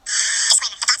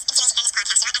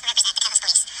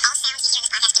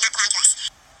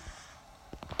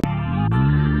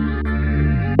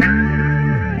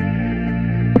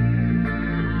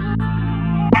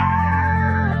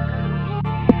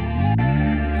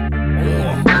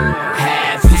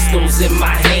Tools in my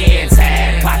hands,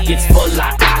 had pockets full of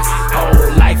ox.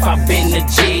 Whole life I've been a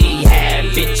G. Had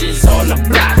bitches on the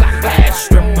block, had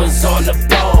strippers on the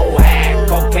pole, had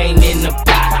cocaine in the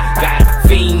pot, got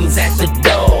fiends at the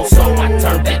door. So I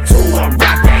turned it to a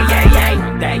rock.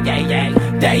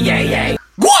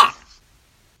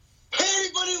 Hey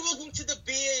everybody, welcome to the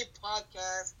BA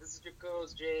podcast. This is your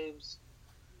co-host James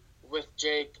with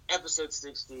Jake, episode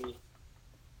 60.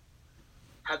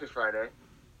 Happy Friday.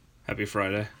 Happy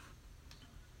Friday.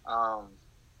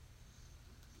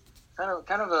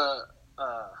 Kind of a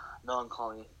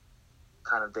melancholy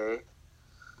kind of day.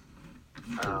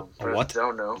 For what? those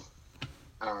who don't know.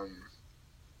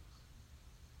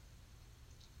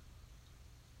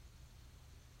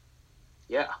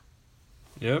 Yeah.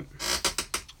 Yep.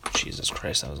 Jesus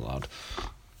Christ, that was loud.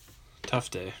 Tough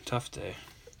day.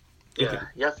 Yeah,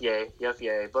 yuff yay.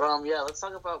 But yeah, let's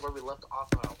talk about where we left off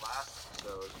on our last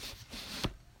episode.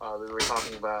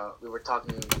 We were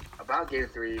talking about Game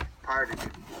 3 prior to Game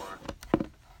 4.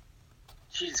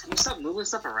 Jeez, can you stop moving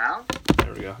stuff around?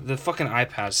 There we go. The fucking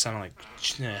iPad sounded like,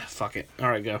 fuck it.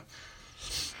 Alright, go.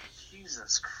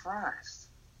 Jesus Christ.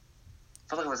 I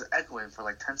felt like it was echoing for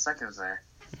like 10 seconds there.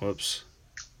 Whoops.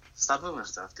 Stop moving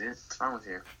stuff, dude. What's wrong with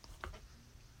you?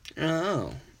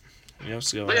 Oh. You have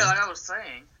to go But yeah, ahead. like I was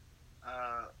saying,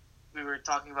 we were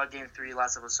talking about Game 3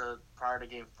 last episode prior to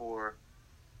Game 4,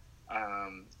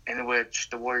 in which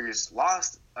the Warriors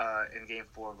lost in Game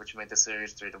 4, which made the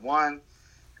series 3-1.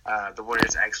 The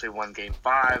Warriors actually won Game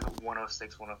 5,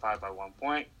 106-105 by 1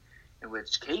 point, in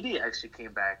which KD actually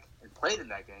came back and played in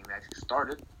that game. He actually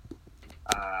started.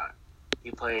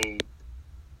 He played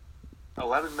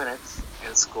 11 minutes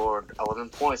and scored 11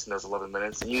 points in those 11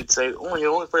 minutes. And you'd say, oh, he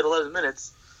only played 11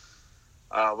 minutes.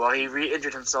 Well, he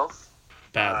re-injured himself,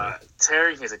 Badly.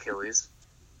 tearing his Achilles.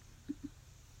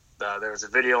 There was a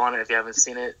video on it. If you haven't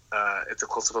seen it, it's a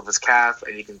close-up of his calf,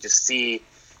 and you can just see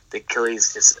the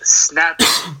Achilles just snapping,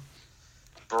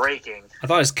 breaking. I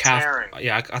thought his calf. tearing.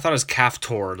 Yeah, I thought his calf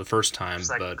tore the first time,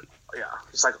 Just like, but yeah,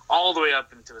 just like all the way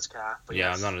up into his calf. But yeah,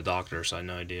 yes. I'm not a doctor, so I have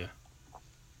no idea.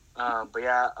 But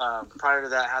yeah, prior to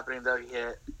that happening, though, he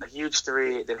hit a huge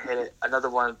three, then hit it another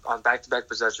one on back-to-back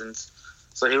possessions.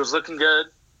 So he was looking good,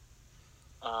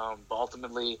 but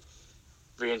ultimately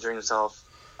re-injuring himself,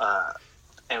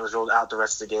 and was rolled out the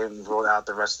rest of the game, rolled out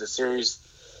the rest of the series.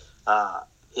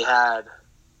 He had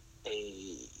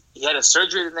a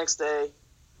surgery the next day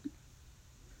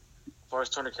for his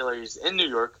torn Achilles in New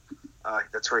York.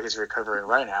 That's where he's recovering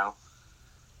right now.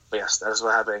 But yes, that's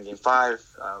what happened in Game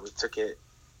 5. We took it.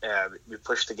 We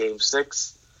pushed to Game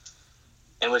 6,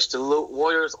 in which the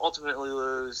Warriors ultimately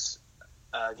lose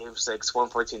Game 6,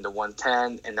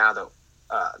 114-110, and now the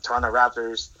Toronto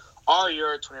Raptors are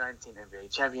your 2019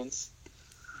 NBA champions.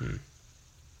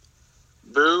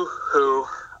 Boo-hoo.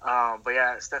 But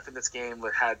yeah, Steph in this game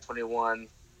had 21,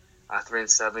 3 and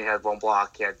 7. He had 1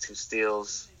 block. He had 2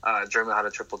 steals. Draymond had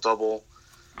a triple-double.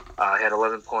 He had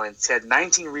 11 points. He had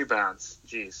 19 rebounds.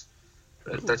 Jeez.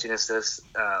 13 assists,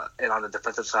 and on the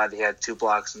defensive side, he had 2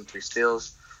 blocks and 3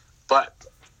 steals, but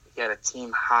he had a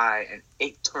team high and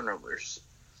 8 turnovers.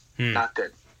 Not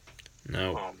good.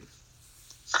 No.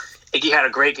 Iggy had a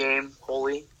great game.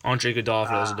 Holy. Andre Iguodala,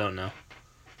 for those who don't know.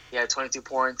 He had 22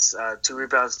 points, 2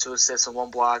 rebounds, 2 assists, and 1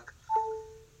 block.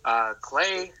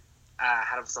 Clay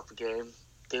had himself a game.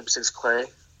 Game 6 Clay,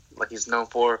 like he's known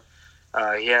for.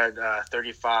 He had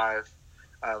 35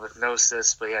 with no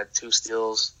assists, but he had 2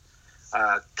 steals.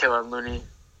 Kevin Looney.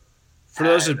 For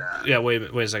those who,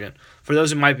 wait a second. For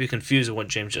those who might be confused with what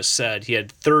James just said, he had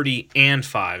 30 and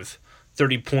 5.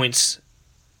 30 points,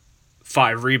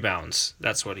 5 rebounds.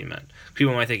 That's what he meant.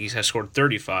 People might think he has scored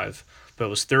 35, but it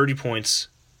was 30 points,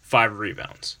 5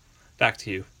 rebounds. Back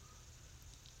to you.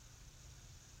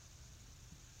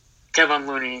 Kevin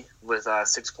Looney with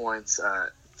 6 points,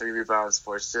 3 rebounds,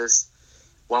 4 assists,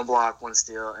 1 block, 1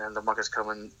 steal, and DeMarcus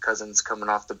Cousins coming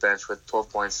off the bench with 12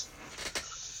 points.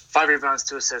 5 rebounds,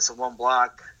 2 assists, and 1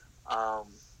 block.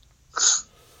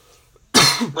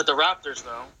 With the Raptors,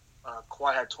 though,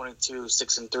 Kawhi had 22,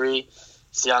 6 and 3.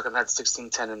 Siakam had 16,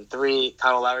 10 and 3.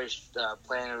 Kyle Lowry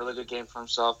playing a really good game for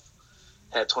himself.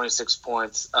 Had 26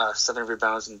 points, 7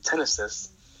 rebounds, and 10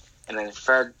 assists. And then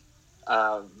Fred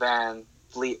Van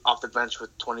Vliet off the bench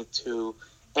with 22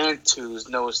 and 2s,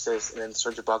 no assists, and then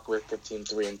Serge Ibaka with 15,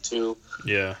 3 and 2.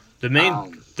 Yeah.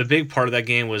 The big part of that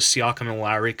game was Siakam and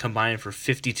Lowry combined for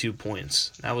 52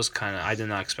 points. That was I did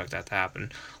not expect that to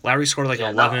happen. Lowry scored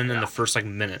 11 in the first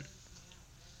minute.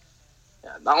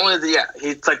 Yeah, not only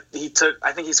he took,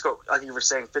 I think he scored, like you were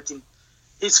saying, 15.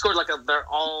 He scored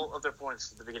all of their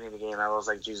points at the beginning of the game. I was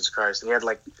like, Jesus Christ. And he had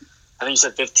I think you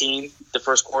said 15 the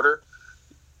first quarter.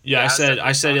 Yeah, I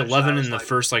said 11 in the like,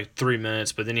 first 3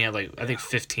 minutes, but then he had I think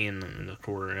 15 in the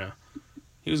quarter. Yeah,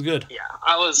 he was good. Yeah,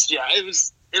 it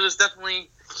was definitely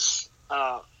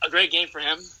a great game for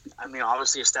him. I mean,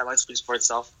 obviously, his stat line speaks for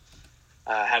itself.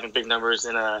 Having big numbers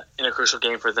in a crucial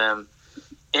game for them,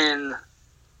 in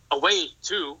a way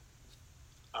too,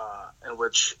 in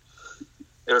which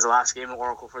it was the last game of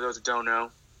Oracle. For those who don't know,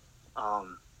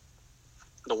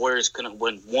 the Warriors couldn't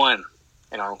win one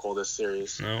in Oracle this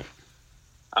series. No.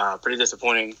 Pretty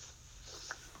disappointing.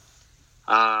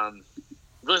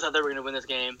 Really thought they were going to win this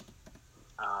game.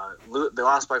 They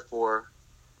lost by 4.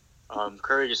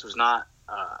 Curry just was not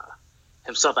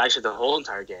himself actually the whole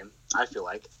entire game, I feel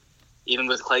like. Even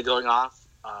with Clay going off,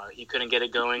 he couldn't get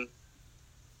it going.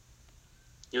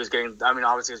 He was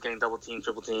obviously he was getting double teamed,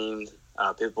 triple teamed.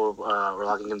 People were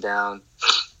locking him down.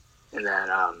 And then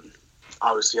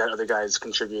obviously had other guys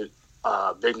contribute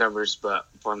big numbers, but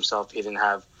for himself, he didn't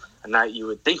have a night you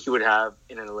would think he would have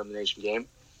in an elimination game.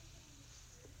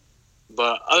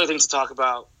 But other things to talk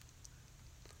about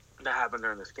that happened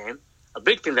during this game. A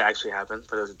big thing that actually happened,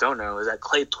 for those who don't know, is that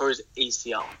Clay tore his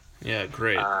ACL. Yeah,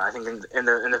 great. I think in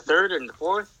the third and the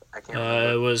fourth, I can't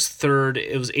remember. It was third.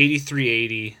 It was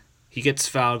 83-80. He gets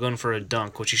fouled going for a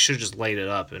dunk, which he should have just laid it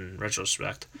up in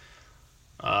retrospect.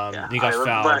 He got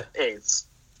fouled. But hey,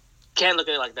 can't look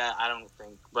at it like that, I don't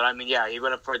think. But I mean, yeah, he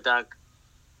went up for a dunk.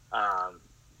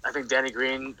 I think Danny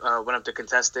Green went up to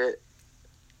contest it.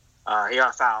 He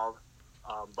got fouled.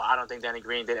 But I don't think Danny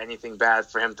Green did anything bad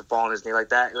for him to fall on his knee like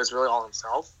that. It was really all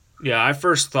himself. Yeah, I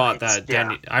first thought that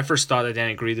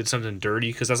Danny Green did something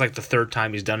dirty because that's the third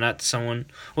time he's done that to someone.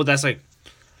 Well, that's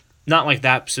not like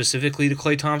that specifically to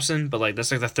Klay Thompson, but that's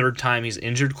the third time he's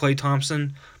injured Klay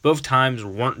Thompson. Both times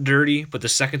weren't dirty, but the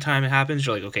second time it happens,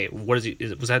 you're like, okay, was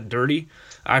that dirty?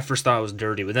 I first thought it was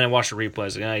dirty, but then I watched the replay. I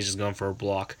was like, he's just going for a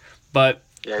block. But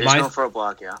yeah, he's going for a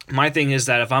block. Yeah. My thing is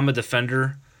that if I'm a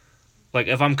defender,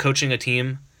 if I'm coaching a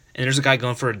team and there's a guy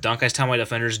going for a dunk, I tell my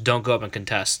defenders, don't go up and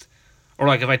contest. Or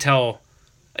if I tell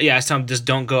them, just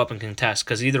don't go up and contest.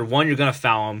 Because either one, you're going to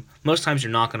foul him. Most times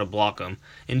you're not going to block him.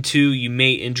 And two, you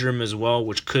may injure him as well,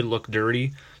 which could look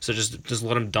dirty. So just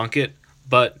let him dunk it.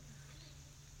 But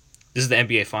this is the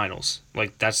NBA Finals.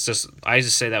 That's just, I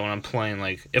just say that when I'm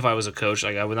playing. If I was a coach,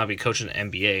 I would not be coaching the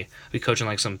NBA. I'd be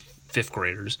coaching some 5th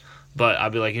graders. But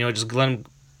I'd be just let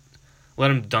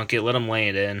him dunk it, let him lay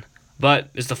it in. But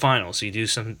it's the finals, so you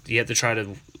have to try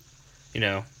to,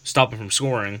 stop him from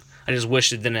scoring. I just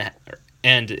wish it didn't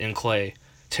end in Clay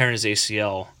tearing his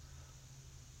ACL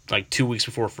 2 weeks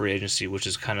before free agency, which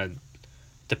is kind of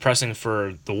depressing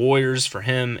for the Warriors, for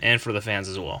him, and for the fans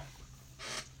as well.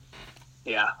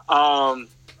 Yeah. I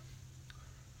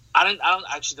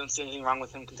don't see anything wrong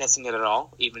with him contesting it at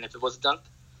all, even if it was a dunk.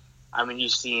 I mean,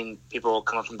 you've seen people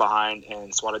come up from behind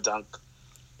and swat a dunk.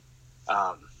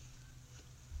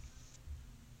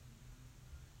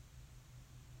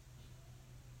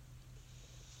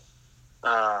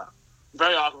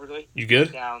 Very awkwardly. You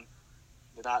good? Down.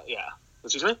 Yeah.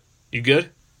 Excuse me? You good?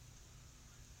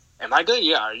 Am I good?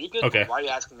 Yeah. Are you good? Okay. Why are you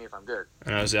asking me if I'm good?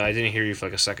 I didn't hear you for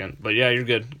a second, but yeah, you're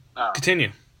good.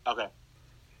 Continue. Okay.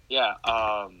 Yeah.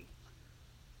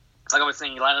 Like I was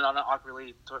saying, he landed on it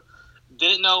awkwardly.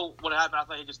 Didn't know what happened. I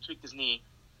thought he just tweaked his knee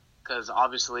because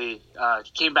obviously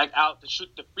he came back out to shoot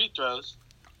the free throws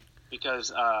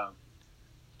because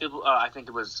I think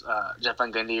it was Jeff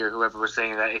Van Gundy or whoever was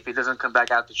saying that if he doesn't come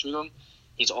back out to shoot them,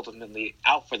 he's ultimately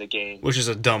out for the game. Which is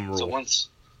a dumb rule. So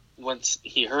once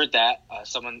he heard that,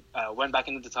 someone went back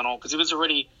into the tunnel because he was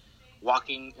already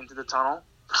walking into the tunnel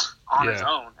on his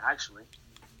own, actually.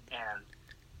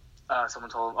 And someone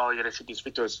told him, you got to shoot these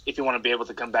free throws if you want to be able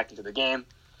to come back into the game.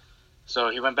 So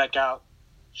he went back out,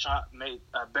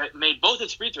 made both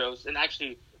his free throws, and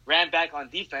actually ran back on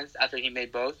defense after he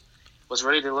made both. Was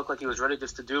ready to look like he was ready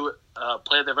just to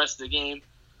play the rest of the game.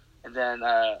 And then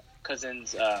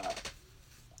Cousins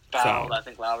fouled, I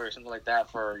think, Lowry or something like that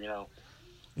for,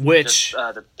 which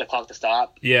the clock to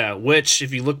stop. Yeah, which,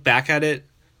 if you look back at it,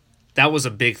 that was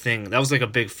a big thing. That was a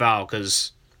big foul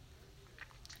because,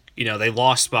 they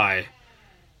lost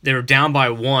they were down by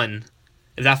 1.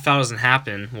 If that foul doesn't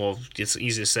happen, well, it's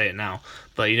easy to say it now,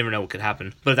 but you never know what could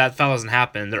happen. But if that foul doesn't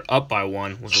happen, they're up by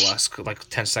 1 with the last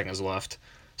 10 seconds left.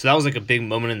 So that was a big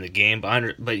moment in the game,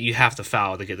 but you have to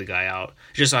foul to get the guy out.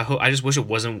 I just wish it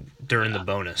wasn't during the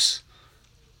bonus.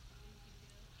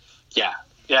 Yeah.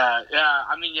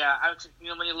 I mean,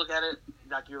 when you look at it,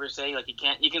 like you were saying,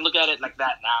 you can look at it like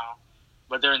that now,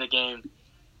 but during the game,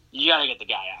 you gotta get the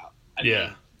guy out. I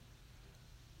mean,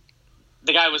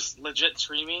 the guy was legit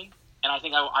screaming, and I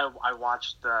think I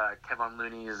watched Kevin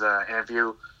Looney's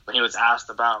interview when he was asked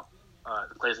about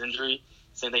Clay's injury,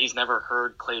 saying that he's never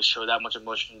heard Klay show that much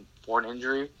emotion for an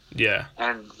injury. Yeah.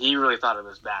 And he really thought it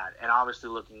was bad. And obviously,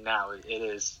 looking now, it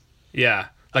is. Yeah.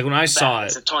 Like when I saw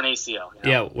it's it. a torn ACL. You know?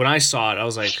 Yeah, when I saw it, I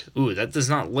was like, ooh, that does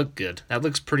not look good. That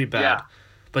looks pretty bad. Yeah.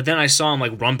 But then I saw him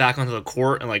like run back onto the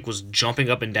court and like was jumping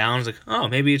up and down. I was like, oh,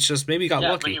 maybe it's just maybe he got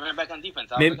lucky. When he ran back on defense,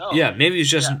 Maybe, was like, oh, yeah, okay.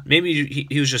 maybe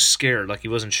he was just scared, like he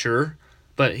wasn't sure.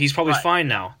 But he's probably fine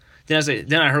now.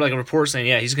 Then I heard like a report saying,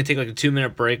 yeah, he's gonna take like a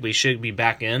 2-minute break, but he should be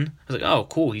back in. I was like, oh,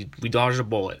 cool, we dodged a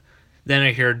bullet. Then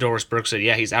I hear Doris Burke say,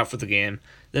 yeah, he's out for the game.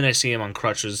 Then I see him on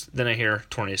crutches. Then I hear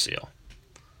torn ACL.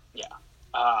 Yeah.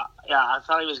 I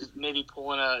thought he was maybe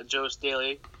pulling a Joe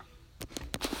Staley.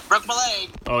 Broke my leg.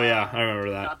 Oh, yeah, I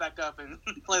remember that. Got back up and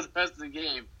played the rest of the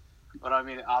game. But, I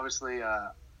mean, obviously,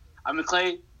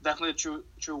 Klay, definitely a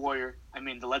true warrior. I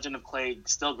mean, the legend of Klay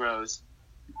still grows.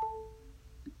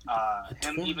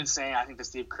 Him even saying, I think to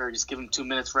Steve Kerr, just give him 2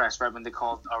 minutes rest right when the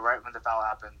foul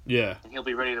happened. Yeah. And he'll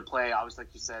be ready to play. Obviously,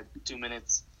 like you said, 2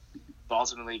 minutes. But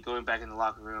ultimately, going back in the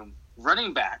locker room,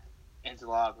 running back into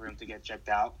the locker room to get checked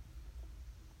out.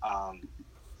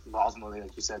 But ultimately,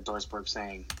 like you said, Doris Burke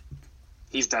saying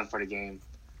he's done for the game.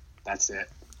 That's it.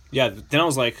 Yeah, then I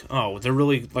was like, oh, they're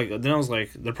really, like, then I was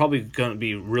like, they're probably going to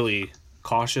be really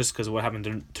cautious because of what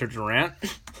happened to Durant.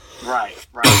 Right.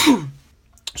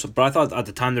 But I thought at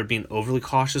the time they're being overly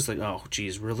cautious, like, oh,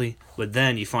 geez, really? But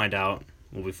then we found out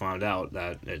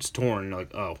that it's torn, and you're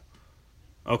like, oh,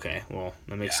 okay, well,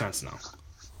 that makes sense now.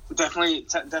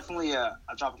 Definitely a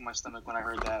drop in my stomach when I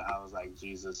heard that. I was like,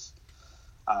 Jesus.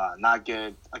 Not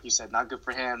good. Like you said, not good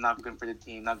for him, not good for the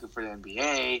team, not good for the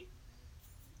NBA.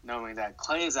 Knowing that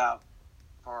Klay is out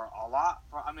for a lot.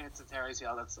 It's a tear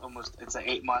ACL. It's an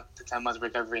 8 month to 10 months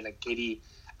recovery, and then KD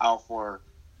out for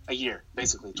a year,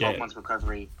 basically 12 months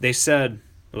recovery. They said,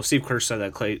 well, Steve Kerr said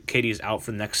that KD is out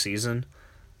for the next season,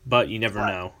 but you never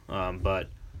know. But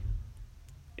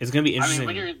it's gonna be interesting.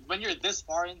 I mean, when you're this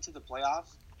far into the playoffs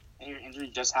and your injury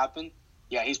just happened,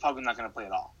 yeah, he's probably not gonna play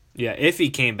at all. Yeah, if he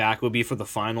came back, it would be for the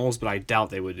finals, but I doubt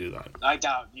they would do that. I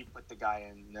doubt you put the guy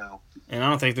in, no. And I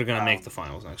don't think they're going to make the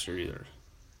finals next year either.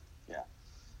 Yeah.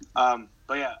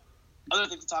 But yeah, other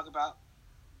things to talk about,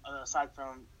 aside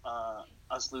from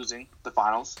us losing the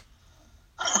finals.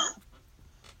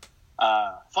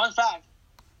 Fun fact,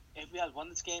 if we had won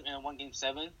this game and won Game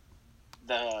 7,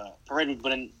 the parade would have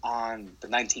been on the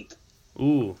 19th.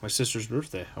 Ooh, my sister's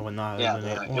birthday. I would not have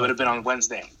been it would have been on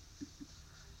Wednesday.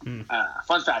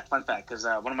 Fun fact, because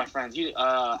one of my friends,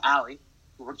 Allie,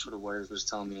 who works for the Warriors, was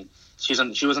telling me she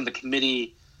was on the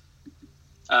committee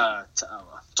to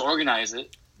organize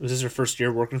it. Was this her first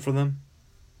year working for them?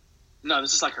 No,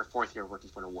 this is like her 4th year working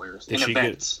for the Warriors. Did she get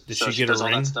a does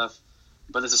ring? All that stuff,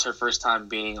 but this is her first time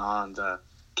being on the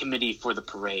committee for the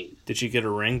parade. Did she get a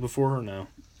ring before or no?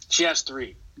 She has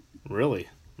 3. Really?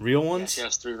 Real ones? Yeah,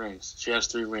 she has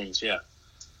 3 rings. Yeah.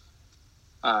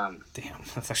 Damn,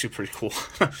 that's actually pretty cool.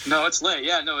 No, it's lit.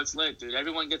 Yeah, no, it's lit, dude.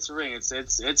 Everyone gets a ring.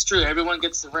 It's true. Everyone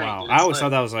gets a ring. Wow, Dude, I always thought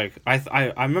that was like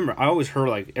I remember I always heard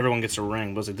like everyone gets a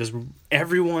ring, but I was like, does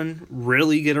everyone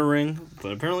really get a ring?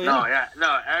 But apparently no.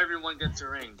 No, everyone gets a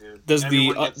ring, dude. Does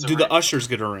the ushers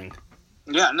get a ring?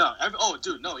 Yeah, no.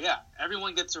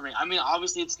 Everyone gets a ring. I mean,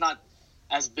 obviously it's not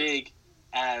as big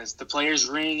as the players'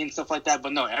 ring and stuff like that,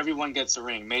 but no, everyone gets a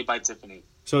ring made by Tiffany.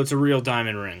 So it's a real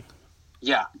diamond ring.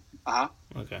 Yeah. Uh-huh.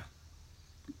 Okay.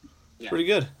 Yeah. Pretty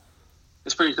good.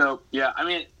 It's pretty dope. Yeah, I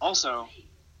mean, also,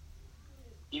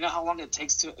 you know how long it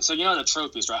takes to... So, you know the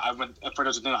trophies, right? I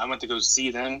went to go see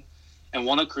them in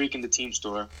Walnut Creek in the team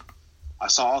store. I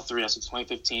saw all 3. I saw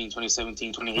 2015,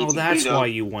 2017, 2018. Oh, that's why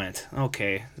you went.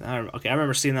 Okay. I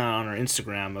remember seeing that on her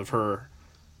Instagram of her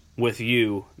with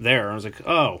you there. I was like,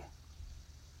 oh.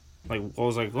 Like, I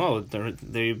was like, oh,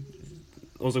 I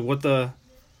was like, what the...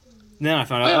 Then I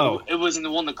found out, it was in the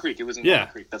Walnut Creek.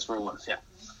 Walnut Creek. That's where it was, yeah.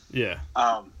 Yeah.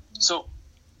 So,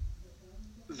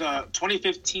 the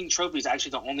 2015 trophy is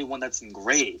actually the only one that's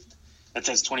engraved that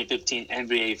says 2015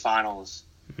 NBA Finals.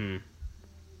 Mm-hmm.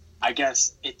 I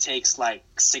guess it takes like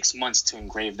 6 months to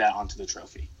engrave that onto the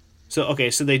trophy. So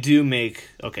they do make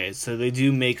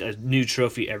a new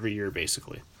trophy every year,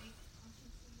 basically.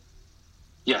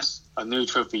 Yes, a new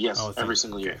trophy. Yes, every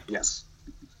single year. Yes.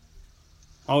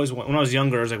 Always when I was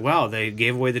younger, I was like, "Wow, they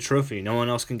gave away the trophy. No one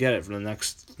else can get it for the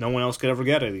next. No one else could ever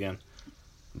get it again."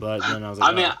 But then I was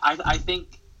like, I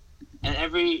think in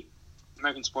every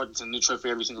American sport, it's a new trophy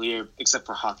every single year, except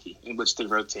for hockey, in which they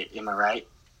rotate. Am I right?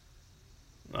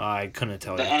 I couldn't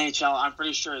tell you. The NHL, I'm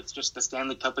pretty sure it's just the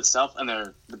Stanley Cup itself, and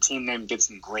the team name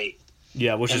gets engraved.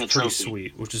 Yeah, which is pretty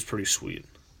sweet. Which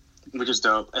is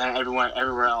dope. And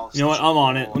everywhere else. You know what? I'm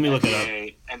on it. Let me look it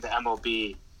up. And the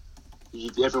MLB.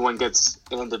 everyone gets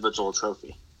an individual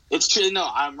trophy. It's true. No,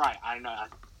 I'm right. I know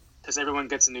because everyone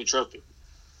gets a new trophy.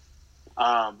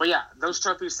 But yeah, those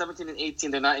trophies, 17 and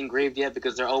 18, they're not engraved yet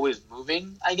because they're always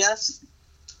moving, I guess.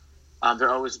 They're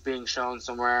always being shown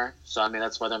somewhere. So, I mean,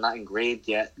 that's why they're not engraved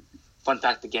yet. Fun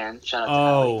fact again. Shout out to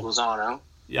Ali Lozano.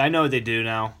 Yeah, I know what they do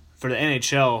now. For the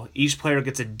NHL, each player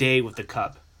gets a day with the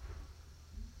cup.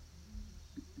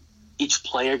 Each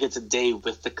player gets a day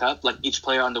with the cup? Like each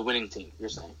player on the winning team, you're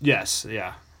saying? Yes,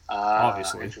 yeah.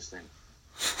 Obviously. Interesting.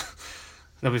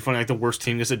 That'd be funny, like the worst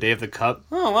team gets a day of the cup.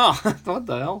 Oh, wow. What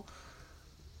the hell?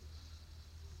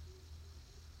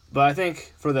 But I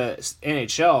think for the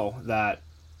NHL that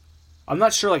I'm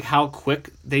not sure like how quick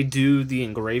they do the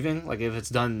engraving, like if it's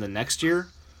done the next year.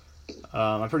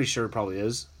 I'm pretty sure it probably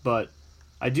is. But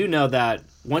I do know that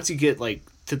once you get like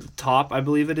to the top, I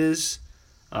believe it is,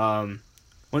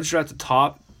 once you're at the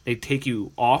top, they take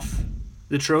you off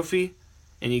the trophy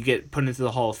and you get put into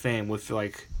the Hall of Fame with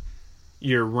like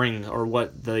your ring or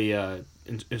what the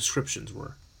inscriptions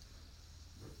were.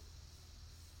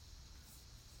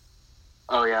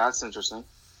 Oh yeah, that's interesting.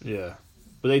 Yeah,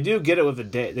 but they do get it with a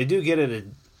day. They do get it.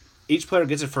 Each player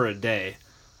gets it for a day,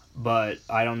 but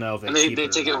I don't know if they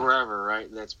take it wherever, right?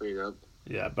 That's pretty dope.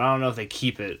 Yeah, but I don't know if they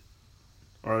keep it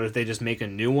or if they just make a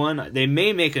new one. They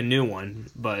may make a new one,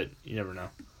 but you never know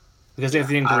because they have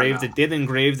to engrave they have to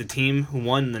engrave the team who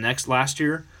won the last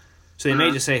year. So they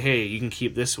may just say, "Hey, you can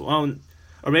keep this one,"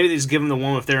 or maybe they just give them the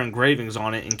one with their engravings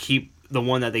on it and keep the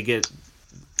one that they get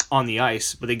on the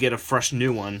ice, but they get a fresh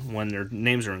new one when their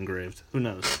names are engraved. Who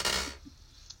knows?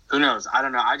 Who knows? I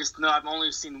don't know. I just know I've only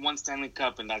seen one Stanley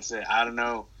Cup, and that's it. I don't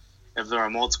know if there are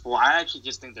multiple. I actually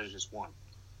just think there's just one.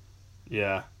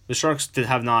 Yeah. The Sharks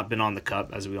have not been on the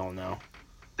Cup, as we all know.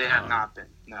 They have not been.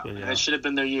 No. Yeah. And it should have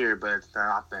been their year, but they're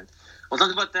not been. We'll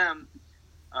talk about them.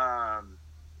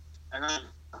 And then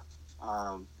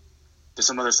there's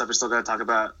some other stuff we still got to talk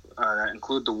about that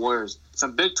include the Warriors.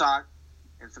 Some big talk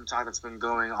and some talk that's been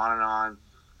going on and on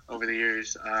over the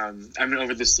years.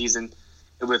 Over this season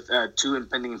with two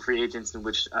impending free agents in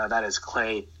which that is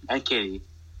Clay and KD.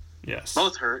 Yes.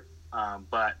 Both hurt.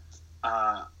 But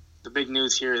the big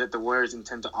news here is that the Warriors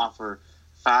intend to offer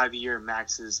 5-year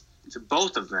maxes to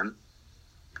both of them,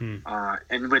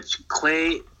 in which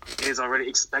Clay is already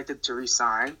expected to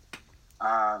re-sign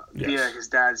via his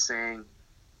dad saying,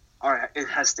 all right, it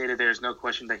has stated there's no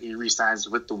question that he re-signs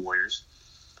with the Warriors.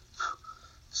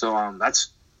 So that's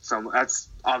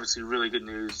obviously really good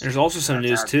news. There's also some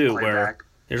news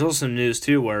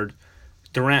too where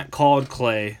Durant called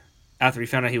Clay after he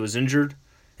found out he was injured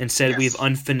and said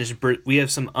we have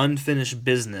some unfinished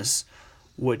business,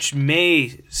 which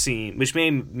may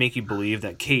make you believe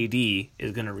that KD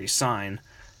is going to resign.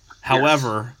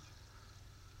 However,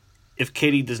 if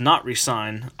KD does not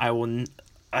resign, I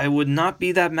would not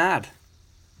be that mad.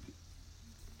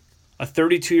 A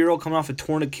 32-year-old coming off a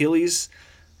torn Achilles,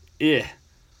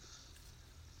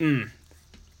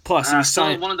 Plus, he's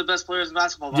still one of the best players in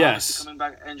basketball. Yes, coming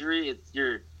back injury,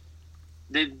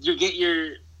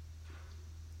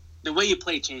 the way you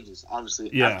play changes,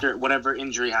 obviously, after whatever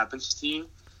injury happens to you.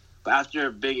 But after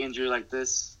a big injury like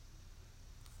this,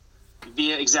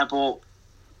 via example,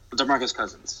 DeMarcus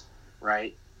Cousins,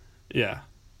 right? Yeah.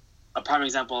 A prime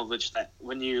example of which that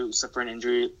when you suffer an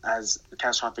injury as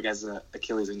catastrophic as an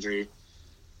Achilles injury,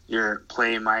 your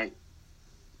play might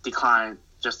decline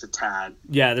just a tad.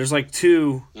 Yeah, there's like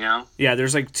two. You know? Yeah,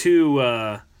 there's like two.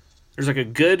 There's like a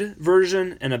good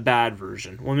version and a bad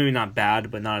version. Well, maybe not bad,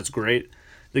 but not as great.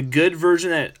 The good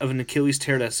version of an Achilles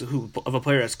tear of a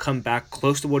player that's come back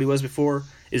close to what he was before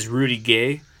is Rudy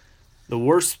Gay. The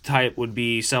worst type would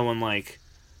be someone like.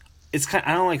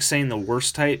 I don't like saying the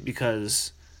worst type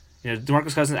because,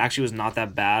 DeMarcus Cousins actually was not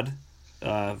that bad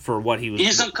for what he was. He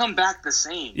doesn't come back the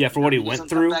same. Yeah, for what he went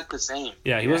through. Come back the same.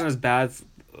 Yeah, he wasn't as bad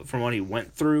from what he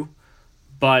went through,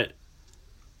 but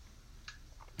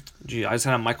I just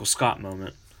had a Michael Scott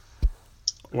moment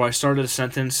where I started a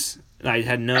sentence and I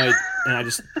had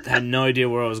just had no idea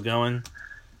where I was going.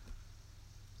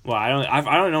 Well, I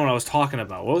don't know what I was talking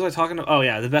about. What was I talking about? Oh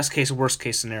yeah, the best case, worst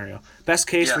case scenario. Best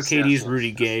case for KD is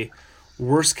Rudy Gay.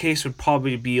 Worst case would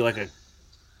probably be like a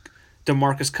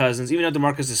DeMarcus Cousins, even though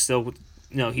DeMarcus is still,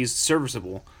 he's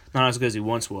serviceable, not as good as he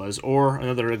once was. Or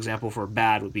another example for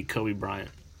bad would be Kobe Bryant.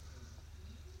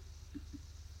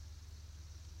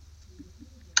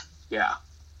 Yeah.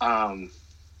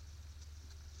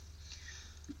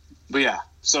 But yeah,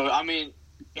 so I mean,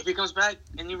 if he comes back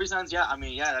and he resigns,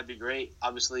 that'd be great.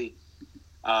 Obviously,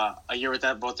 a year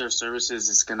without both their services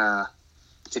is gonna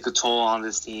take a toll on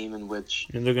this team, in which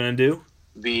they're gonna do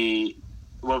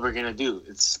what we're gonna do.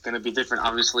 It's gonna be different.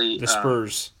 Obviously, the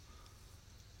Spurs.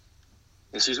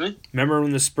 Excuse me? Remember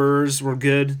when the Spurs were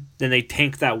good? Then they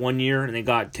tanked that 1 year and they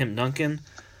got Tim Duncan.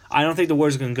 I don't think the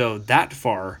Warriors are going to go that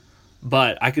far,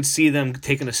 but I could see them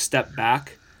taking a step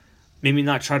back. Maybe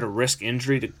not try to risk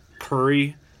injury to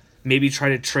Curry. Maybe try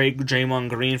to trade Draymond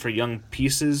Green for young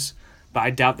pieces, but I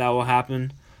doubt that will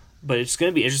happen. But it's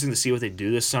going to be interesting to see what they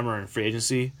do this summer in free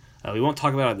agency. We won't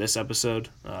talk about it this episode,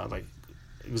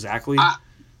 exactly.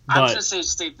 I'm just going to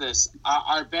state this.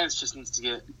 Our bench just needs to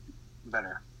get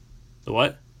better. The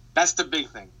what? That's the big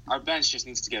thing. Our bench just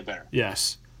needs to get better.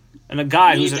 Yes. And a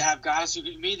guy we need to have guys who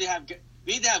we need to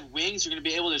have wings who are going to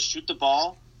be able to shoot the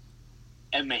ball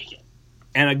and make it.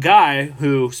 And a guy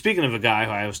who, speaking of a guy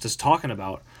who I was just talking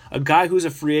about, a guy who's a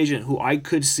free agent who I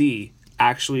could see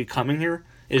actually coming here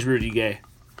is Rudy Gay.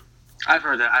 I've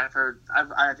heard that.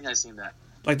 I think I've seen that.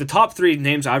 Like the top 3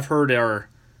 names I've heard are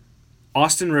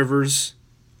Austin Rivers,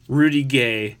 Rudy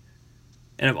Gay,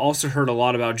 and I've also heard a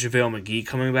lot about JaVale McGee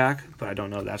coming back, but I don't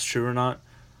know if that's true or not.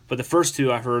 But the first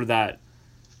 2 I've heard that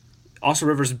I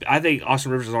think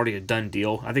Austin Rivers is already a done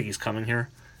deal. I think he's coming here.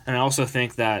 And I also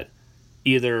think that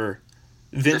either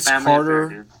Vince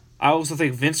Carter, I also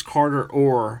think Vince Carter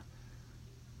or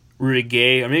Rudy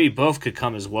Gay, or maybe both could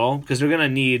come as well, because they're going to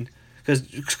need, because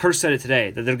Kurt said it today,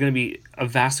 that they're going to be a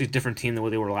vastly different team than what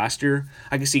they were last year.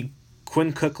 I can see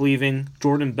Quinn Cook leaving,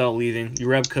 Jordan Bell leaving,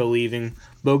 Urebko leaving,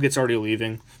 Bogut's already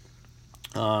leaving.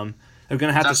 They're going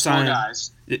to have to sign.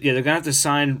 Guys. Yeah, they're going to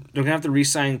have to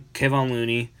re-sign Kevon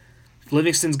Looney.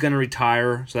 Livingston's going to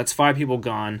retire, so that's 5 people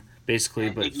gone, basically,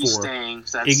 but Iggy's 4. Staying,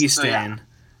 Iggy's staying. Yeah.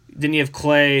 Then you have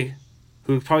Clay,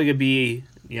 who's probably going to be,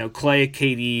 Clay,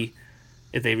 KD,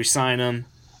 if they re-sign him.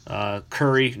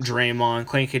 Curry, Draymond.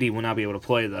 Clay and KD will not be able to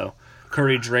play, though.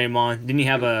 Curry, Draymond. Then you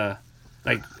have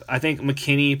I think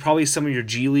McKinney, probably some of your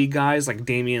G League guys, like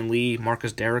Damian Lee,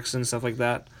 Marcus Derrickson, stuff like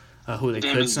that, who they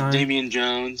could sign. Damian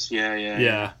Jones,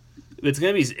 yeah. It's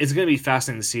gonna be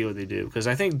fascinating to see what they do, because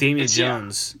I think Damian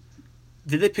Jones. Yeah.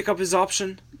 Did they pick up his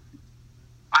option?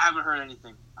 I haven't heard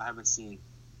anything. I haven't seen.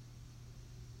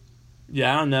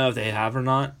 Yeah, I don't know if they have or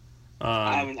not.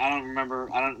 I don't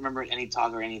remember any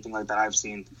talk or anything like that I've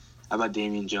seen about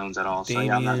Damian Jones at all. So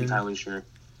yeah, I'm not entirely sure.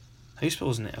 How do you spell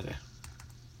his name? Okay.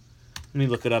 Let me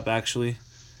look it up, actually.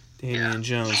 Damian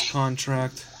Jones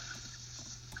contract.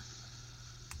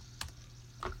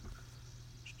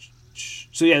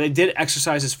 So yeah, they did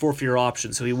exercise his 4th-year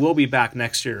option, so he will be back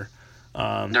next year.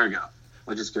 There we go.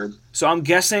 Which is good. So I'm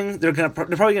guessing they're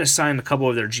probably gonna sign a couple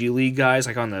of their G League guys,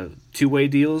 like on the 2-way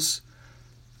deals.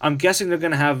 I'm guessing they're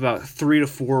gonna have about 3 to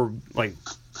 4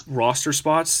 roster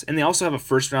spots, and they also have a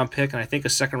 1st-round pick and I think a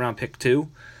 2nd-round pick too.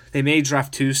 They may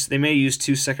draft 2. They may use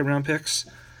 2 2nd-round picks,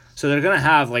 so they're gonna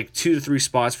have 2 to 3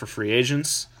 spots for free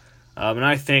agents. And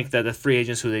I think that the free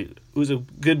agents who's a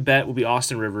good bet will be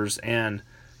Austin Rivers and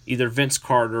either Vince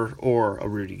Carter or a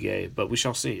Rudy Gay, but we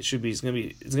shall see. It's gonna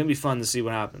be fun to see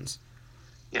what happens.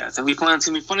 Yeah, it's gonna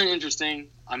be fun and interesting.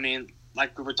 I mean,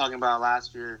 like we were talking about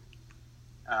last year,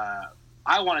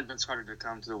 I wanted Vince Carter to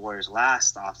come to the Warriors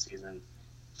last offseason.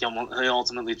 He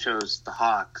ultimately chose the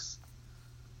Hawks.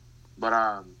 But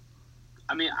I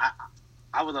mean,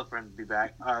 I would love for him to be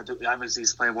back. Obviously,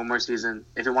 he's playing one more season.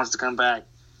 If he wants to come back,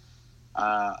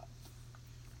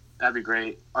 that'd be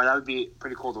great. Or that would be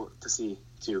pretty cool to see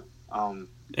too. And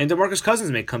DeMarcus Cousins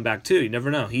may come back too. You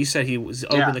never know. He said he was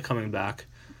open to coming back.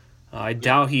 I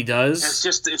doubt he does. It's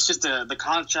just the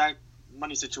contract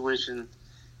money situation.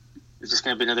 It's just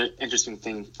going to be another interesting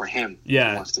thing for him. Yeah,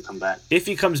 if he wants to come back. If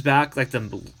he comes back,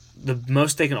 the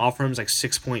most they can offer him is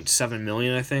 $6.7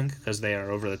 million, I think, because they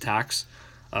are over the tax.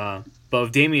 But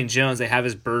with Damian Jones, they have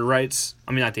his bird rights.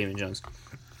 I mean, not Damian Jones.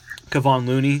 Kevon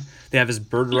Looney, they have his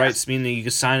bird rights, meaning that you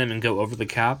can sign him and go over the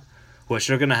cap, which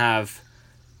they're going to have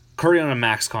Curry on a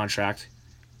max contract.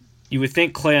 You would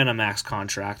think Clay on a max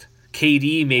contract.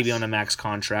 KD maybe on a max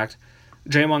contract.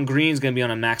 Draymond Green's going to be on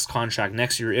a max contract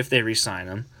next year if they re-sign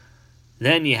him.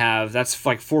 Then you have, that's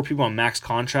 4 people on max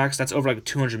contracts. That's over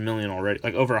 $200 million already,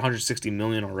 over $160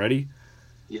 million already.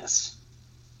 Yes.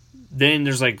 Then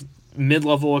there's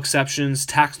mid-level exceptions,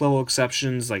 tax level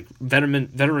exceptions, veteran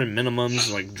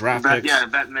minimums, draft picks. Yeah,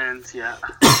 vet mins, yeah.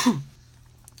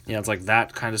 Yeah, it's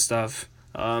that kind of stuff.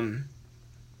 But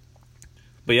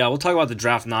yeah, we'll talk about the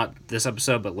draft not this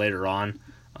episode, but later on,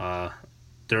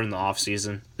 during the off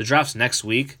season. The draft's next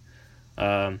week.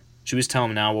 Should we just tell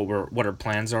them now what our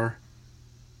plans are?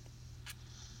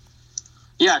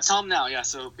 Yeah, tell them now. Yeah,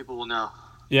 so people will know.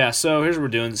 Yeah, so here's what we're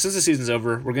doing. Since the season's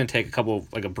over, we're gonna take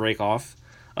a break off.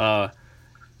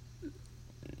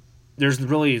 There's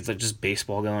really just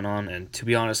baseball going on, and to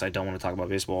be honest, I don't want to talk about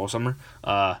baseball all summer.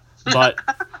 But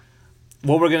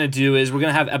what we're going to do is we're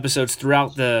going to have episodes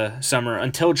throughout the summer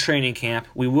until training camp.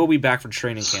 We will be back for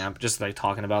training camp, just like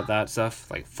talking about that stuff,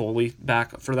 like fully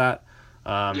back for that.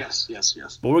 Yes.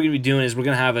 What we're going to be doing is we're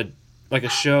going to have a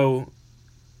show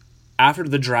after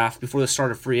the draft, before the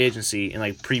start of free agency, and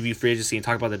like preview free agency and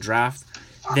talk about the draft.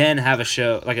 Then have a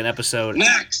show, like an episode.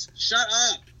 Max, shut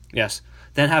up. Yes.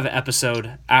 Then have an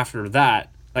episode after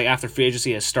that, like after free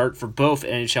agency has start for both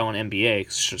NHL and NBA.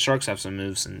 'Cause Sharks have some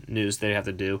moves and news they have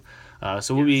to do.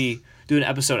 So we'll be doing an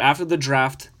episode after the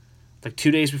draft, like 2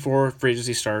 days before free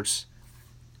agency starts,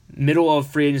 middle of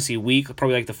free agency week,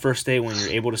 probably like the first day when you're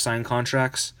able to sign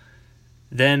contracts.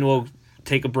 Then we'll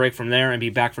take a break from there and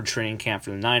be back for training camp for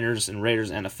the Niners and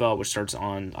Raiders NFL, which starts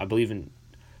on, I believe, in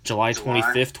July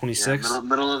 25th, 26th. Yeah,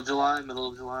 middle of July.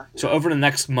 Yeah. So over the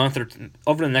next month,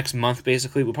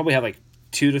 basically, we'll probably have like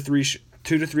two to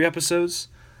three episodes.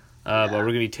 But we're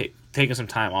gonna be taking some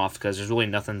time off because there's really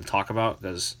nothing to talk about.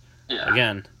 Because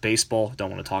again, baseball,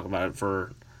 don't want to talk about it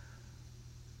for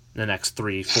the next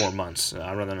 3-4 months.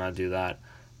 I'd rather not do that.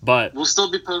 But we'll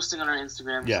still be posting on our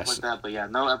Instagram and yes. stuff like that. But yeah,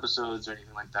 no episodes or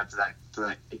anything like that to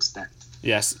that extent.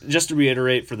 Yes, just to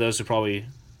reiterate for those who probably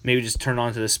maybe just turn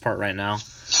on to this part right now.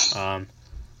 So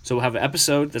we'll have an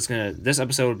episode this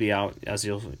episode will be out as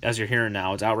you're hearing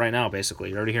now. It's out right now, basically.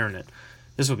 You're already hearing it.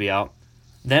 This will be out.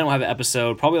 Then we'll have an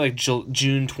episode probably like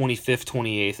June 25th,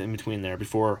 28th, in between there,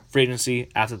 before free agency,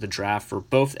 after the draft for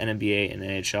both NBA and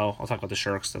NHL. I'll talk about the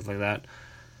Sharks, stuff like that.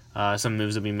 Some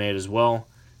moves will be made as well.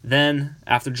 Then,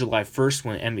 after July 1st,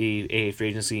 when NBA free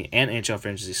agency and NHL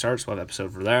free agency starts, we'll have an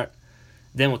episode for that.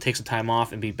 Then we'll take some time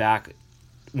off and be back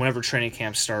whenever training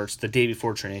camp starts, the day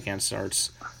before training camp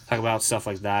starts. Talk about stuff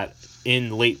like that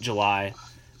in late July.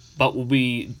 But we'll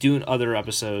be doing other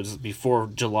episodes before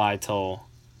July till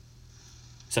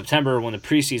September when the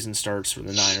preseason starts for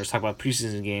the Niners. Talk about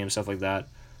preseason games, stuff like that.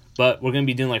 But we're going to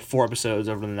be doing like 4 episodes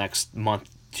over the next month,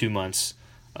 2 months.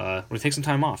 We're going to take some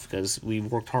time off because we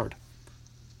worked hard.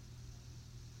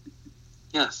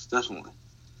 Yes, definitely.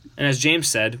 And as James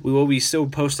said, we will be still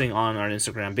posting on our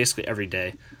Instagram basically every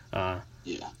day. And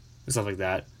stuff like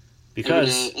that.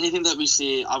 Because anything that we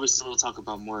see, obviously we'll talk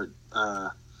about more,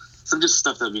 some just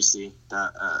stuff that we see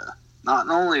that not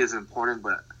only is important,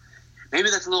 but maybe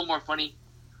that's a little more funny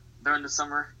during the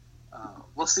summer.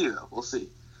 We'll see, though. We'll see.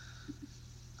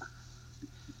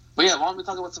 But yeah, why don't we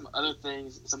talk about some other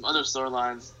things, some other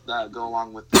storylines that go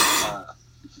along with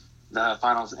the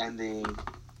finals ending.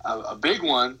 A big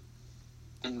one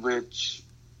in which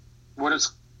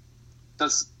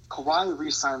does Kawhi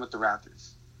re-sign with the Raptors?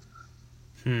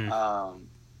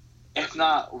 If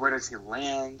not, where does he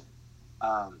land?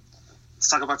 Let's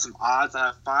talk about some odds. I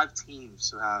have 5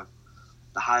 teams who have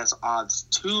the highest odds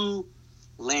to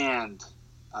land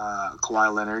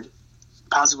Kawhi Leonard,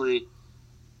 possibly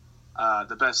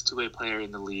the best two-way player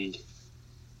in the league.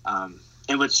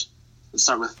 In which, let's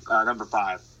start with number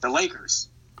 5, the Lakers,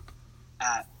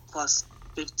 at plus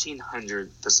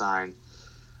 1,500 to sign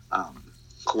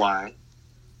Kawhi.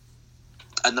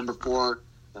 At number 4,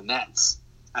 the Nets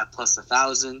at plus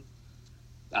 1,000.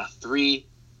 At 3,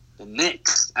 the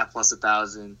Knicks at plus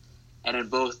 1,000. And in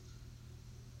both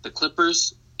the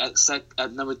Clippers at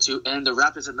number 2 and the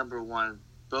Raptors at number 1,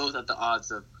 both at the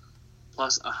odds of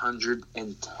plus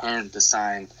 110 to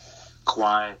sign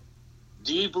Kawhi.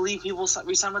 Do you believe he will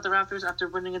resign with the Raptors after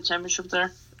winning a championship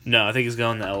there? No, I think he's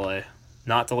going to LA.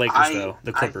 Not the Lakers, though.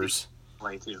 The Clippers.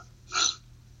 LA, too.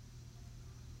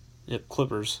 Yep,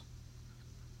 Clippers.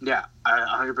 Yeah,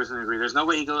 I 100% agree. There's no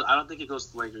way he goes. I don't think he goes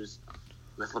to the Lakers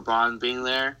with LeBron being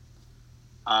there.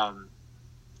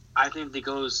 I think he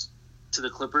goes to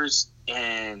the Clippers,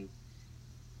 and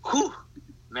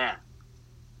man,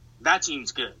 that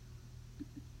team's good.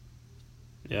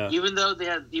 Yeah. Even though they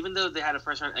had a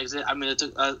first round exit, I mean,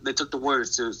 they took the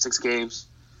Warriors to 6 games.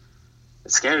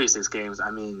 It's scary 6 games.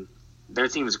 I mean, their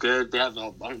team is good. They have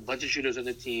a bunch of shooters on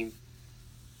their team.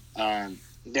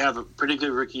 They have a pretty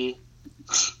good rookie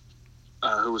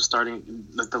who was starting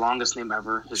the longest name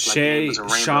ever. His name was a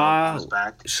rainbow on his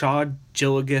back. Shaw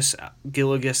Gilgeous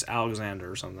Alexander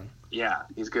or something. Yeah,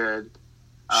 he's good.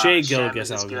 Shai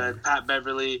Gilgeous Alexander. Good. Pat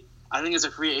Beverly. I think he's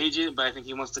a free agent, but I think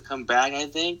he wants to come back. I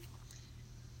think.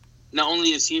 Not only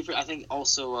is he free, I think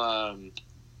also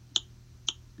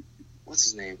what's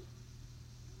his name?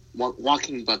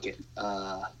 Walking Bucket.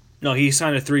 No, he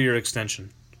signed a 3-year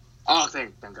extension. Oh,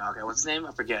 thank God. Okay, what's his name?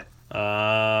 I forget.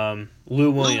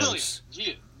 Lou Williams.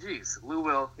 Jeez, Lou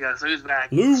Will. Yeah, so he's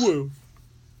back. Lou Will.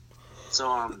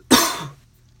 So,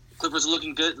 Clippers are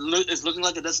looking good. It's looking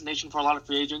like a destination for a lot of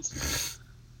free agents.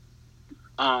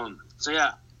 So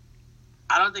yeah,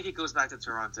 I don't think he goes back to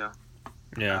Toronto.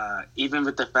 Yeah. Even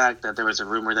with the fact that there was a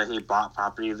rumor that he bought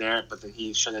property there, but then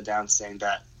he shut it down saying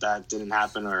that that didn't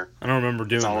happen or I don't remember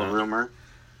doing it's all that. a rumor.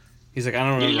 He's like, I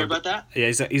don't remember. Did you hear about that? Yeah,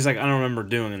 he's like, I don't remember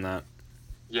doing that.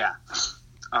 Yeah.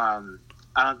 I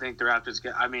don't think the Raptors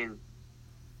get. I mean,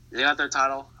 they got their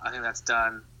title. I think that's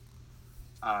done.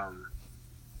 But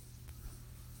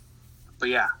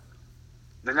yeah,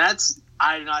 the Nets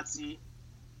I did not see,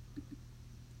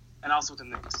 and also with the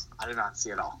Knicks I did not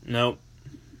see at all. Nope.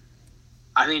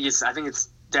 I think it's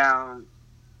down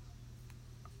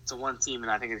to one team,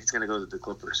 and I think it's going to go to the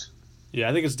Clippers. Yeah,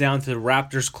 I think it's down to the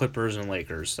Raptors, Clippers, and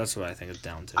Lakers. That's what I think it's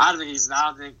down to. I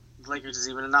don't think Lakers is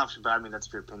even an option, but I mean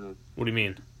that's your opinion. What do you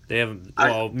mean? They haven't.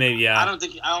 Well, maybe yeah. I don't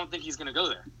think he's going to go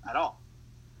there at all.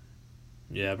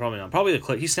 Yeah, probably not. Probably the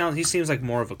Clip. He seems like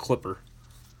more of a Clipper.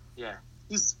 Yeah,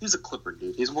 he's a Clipper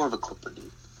dude. He's more of a Clipper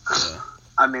dude. Yeah.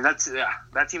 I mean that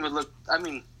team would look. I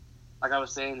mean, like I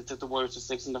was saying, they took the Warriors to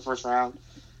 6 in the first round.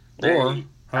 They Or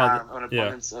have an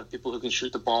abundance of people who can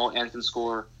shoot the ball and can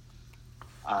score.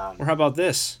 Or how about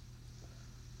this?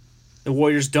 The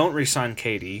Warriors don't re-sign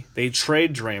KD. They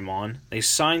trade Draymond. They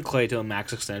sign Klay to a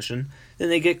max extension. Then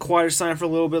they get Kawhi to sign for a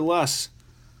little bit less.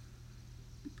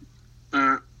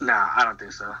 Nah, I don't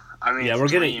think so. I mean, we're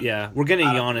getting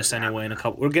Giannis anyway in a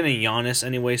couple. We're getting Giannis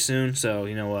anyway soon. So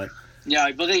you know what?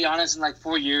 Yeah, we'll get Giannis in like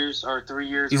 4 years or 3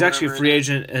 years. He's actually a free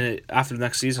agent after the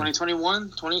next season. 2021,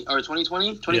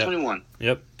 2020.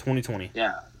 Yep, 2020.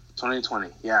 Yeah, 2020.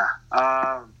 Yeah.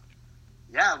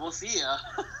 Yeah, we'll see.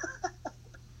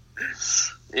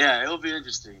 Yeah, it'll be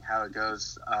interesting how it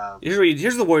goes. Here's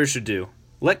what the Warriors should do: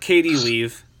 let KD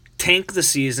leave, tank the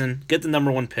season, get the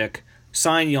number 1 pick,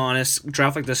 sign Giannis,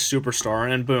 draft like this superstar,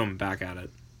 and then boom, back at it.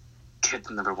 Get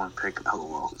the number 1 pick,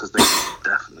 LOL, because they can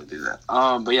definitely do that.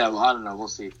 But yeah, well, I don't know. We'll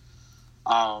see.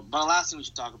 But the last thing we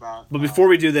should talk about. But before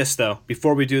we do this, though,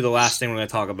 before we do the last thing we're going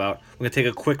to talk about, we're going to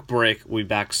take a quick break. We'll be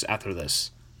back after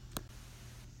this.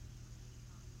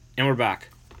 And we're back.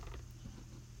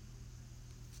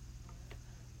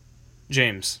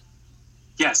 James.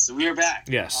 Yes, we are back.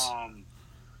 Yes.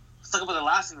 Let's talk about the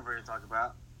last thing we're going to talk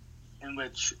about, in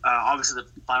which obviously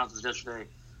the finals was yesterday.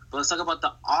 But let's talk about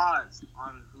the odds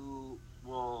on who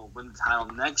will win the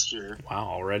title next year. Wow,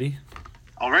 already?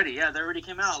 Already, yeah, they already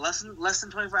came out. Less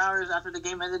than 24 hours after the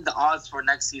game ended, the odds for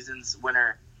next season's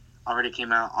winner already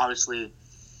came out. Obviously,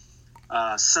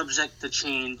 subject to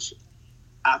change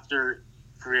after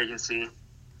free agency.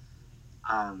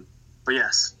 But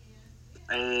yes,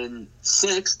 in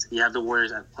 6th, you have the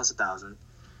Warriors at plus 1,000.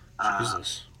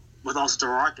 Jesus. With also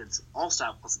the Rockets also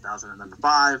at plus 1,000 at number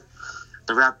 5.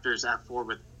 The Raptors at 4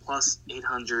 with plus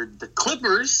 800. The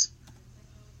Clippers,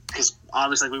 because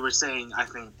obviously, like we were saying, I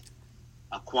think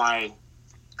Kawhi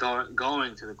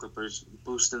going to the Clippers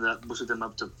boosted them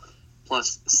up to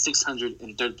plus 600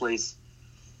 in 3rd place.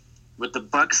 With the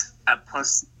Bucks at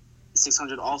plus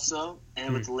 600 also,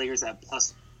 and with the Lakers at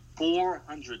plus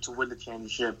 400 to win the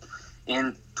championship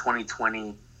in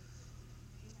 2020.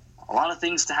 A lot of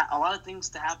things to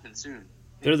happen soon.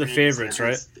 They're the favorites,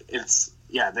 right?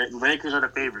 The Lakers are the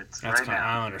favorites. That's right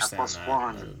now. I understand at plus that.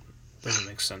 400. That doesn't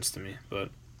make sense to me, but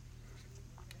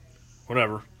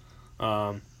whatever.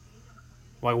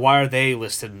 Why are they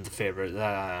listed in the favorite?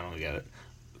 I don't get it.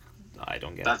 I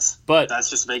don't get it. But that's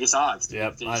just Vegas odds.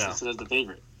 Yep, They're I know. listed as the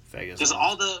favorite. Vegas. Because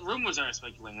all the rumors are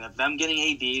speculating that them getting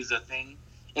AD is a thing.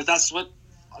 If that's what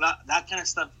that kind of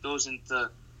stuff goes into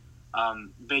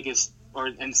Vegas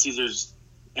and Caesars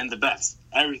and the bets,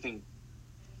 everything,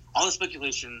 all the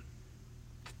speculation.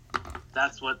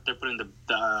 That's what they're putting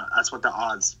that's what the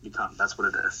odds become. That's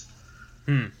what it is.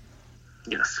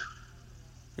 Yes.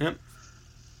 Yep.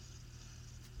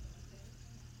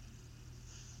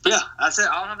 But yeah, that's it.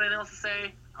 I don't have anything else to say.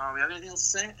 You have anything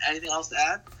else to say? Anything else to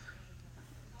add?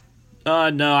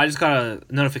 No, I just got a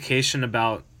notification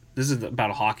about. This is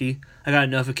about hockey. I got a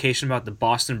notification about the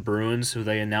Boston Bruins, who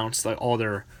they announced like all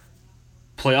their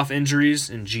playoff injuries,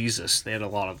 and Jesus, they had a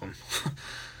lot of them.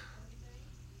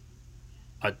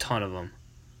 A ton of them.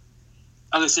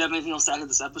 Okay, so you have anything else to add to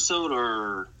this episode,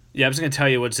 or? Yeah, I'm just going to tell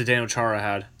you what Zdeno Chara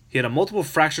had. He had multiple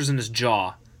fractures in his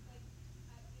jaw.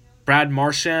 Brad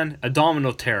Marchand,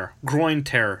 abdominal tear, groin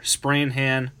tear, sprained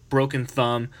hand, broken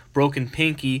thumb, broken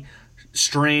pinky,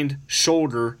 strained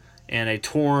shoulder, and a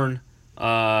torn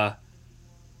bone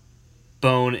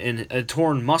and a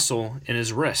torn muscle in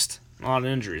his wrist. A lot of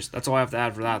injuries. That's all I have to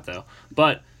add for that, though.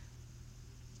 But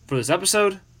for this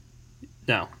episode,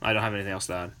 no, I don't have anything else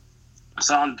to add.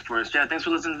 So on first, thanks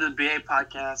for listening to the BA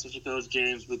podcast. This is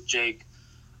James with Jake.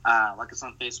 Like us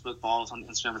on Facebook, follow us on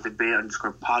Instagram at the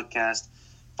BA_podcast.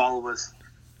 Follow us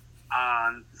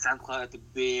on SoundCloud at the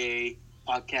BA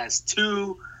Podcast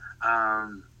 2.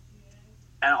 And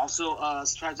also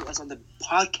subscribe to us on the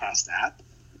podcast app.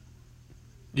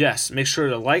 Yes, make sure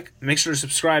to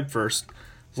subscribe first.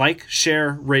 Like,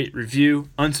 share, rate, review,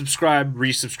 unsubscribe,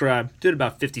 resubscribe. Do it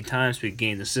about 50 times we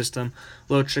gain the system.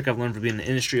 Little trick I've learned from being in the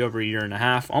industry over a year and a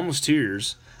half, almost 2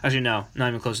 years. Actually, no, not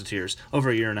even close to 2 years. Over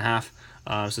a year and a half.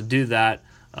 So do that.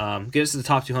 Get us to the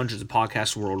top 200 of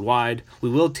podcasts worldwide. We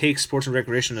will take sports and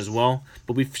recreation as well,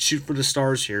 but we shoot for the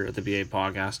stars here at the BA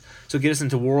Podcast. So get us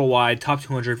into worldwide top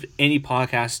 200 of any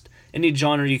podcast, any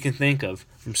genre you can think of,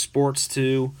 from sports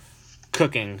to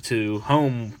cooking to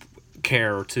home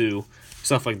care to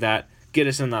stuff like that. Get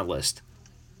us in that list.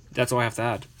 That's all I have to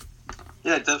add.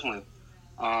 Yeah, definitely.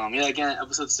 Again,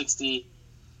 episode 60,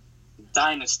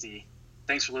 Dynasty.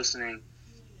 Thanks for listening.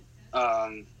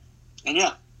 And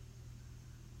yeah.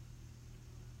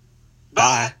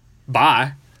 Bye.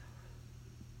 Bye.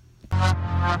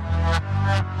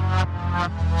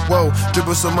 Whoa,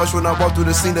 dribble so much when I walk through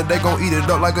the scene that they gon' eat it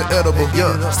up like an edible.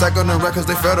 Yeah, stack on the records,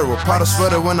 they federal. Powder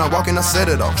sweater when I walk in, I set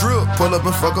it off. Drill, pull up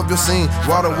and fuck up your scene.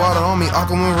 Water on me,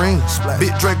 aquamarine.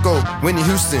 Big Draco, Whitney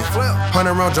Houston.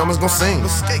 100 round drummers gon' sing.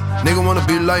 Nigga wanna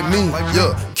be like me.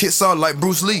 Yeah, kids saw like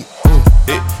Bruce Lee.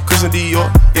 Yeah, Christian Dior.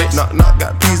 Yeah, knock,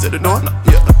 got peas at the door.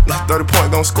 Yeah, 30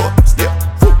 point gon' score. Yeah,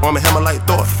 I'm a hammer like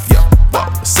Thor. Yeah, wow,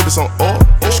 sippin' some oil.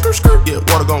 Yeah,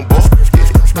 water gon' boil.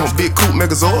 Yeah, big coupe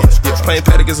Megazord. Yeah, plain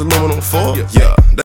paddock is aluminum foil. Yeah.